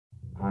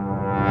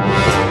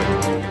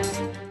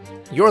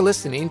You're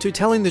listening to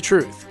Telling the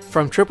Truth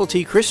from Triple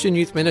T Christian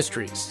Youth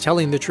Ministries,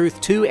 telling the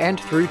truth to and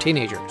through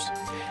teenagers.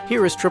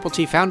 Here is Triple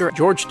T founder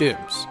George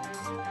Dooms.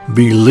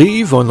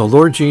 Believe on the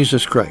Lord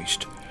Jesus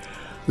Christ.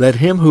 Let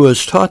him who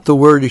has taught the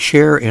word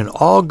share in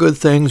all good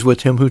things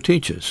with him who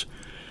teaches.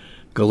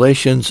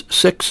 Galatians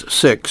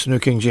 6:6, New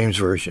King James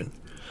Version.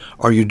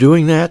 Are you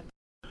doing that?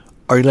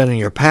 Are you letting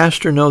your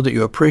pastor know that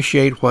you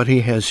appreciate what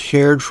he has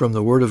shared from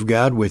the Word of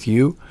God with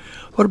you?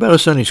 What about a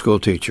Sunday school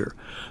teacher,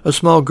 a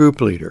small group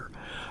leader?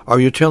 Are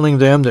you telling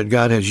them that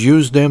God has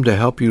used them to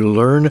help you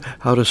learn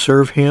how to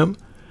serve him?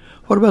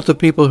 What about the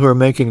people who are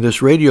making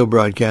this radio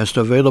broadcast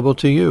available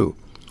to you?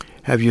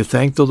 Have you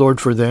thanked the Lord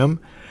for them?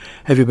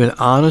 Have you been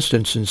honest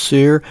and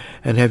sincere,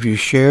 and have you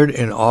shared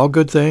in all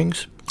good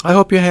things? I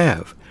hope you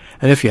have.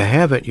 And if you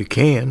haven't, you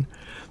can.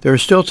 There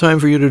is still time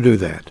for you to do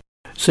that.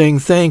 Saying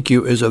thank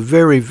you is a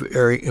very,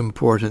 very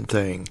important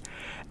thing.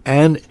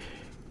 And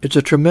it's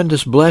a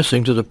tremendous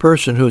blessing to the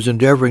person who is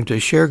endeavoring to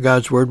share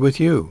God's Word with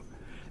you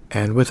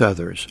and with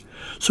others.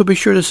 So be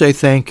sure to say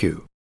thank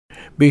you.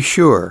 Be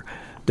sure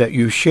that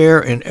you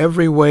share in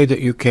every way that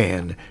you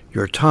can,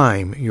 your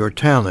time, your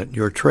talent,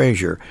 your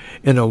treasure,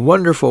 in a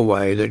wonderful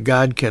way that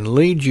God can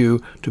lead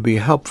you to be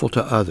helpful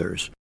to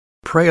others.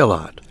 Pray a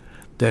lot,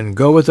 then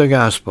go with the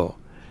gospel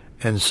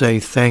and say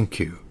thank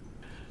you.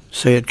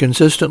 Say it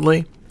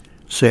consistently.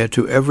 Say it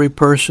to every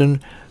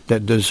person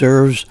that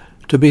deserves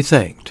to be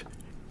thanked.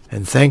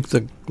 And thank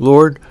the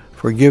Lord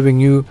for giving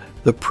you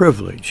the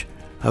privilege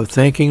of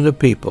thanking the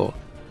people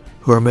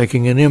who are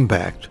making an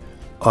impact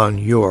on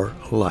your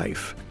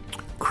life.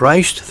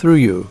 Christ through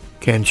you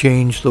can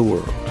change the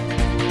world.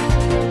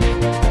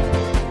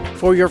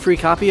 For your free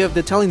copy of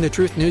the Telling the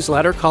Truth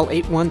newsletter, call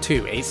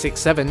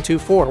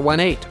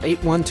 812-867-2418,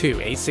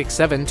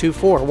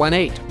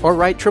 812-867-2418, or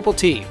write Triple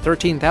T,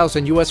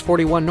 13,000 U.S.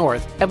 41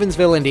 North,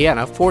 Evansville,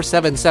 Indiana,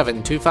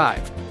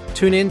 47725.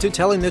 Tune in to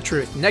Telling the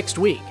Truth next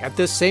week at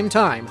this same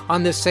time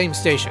on this same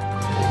station.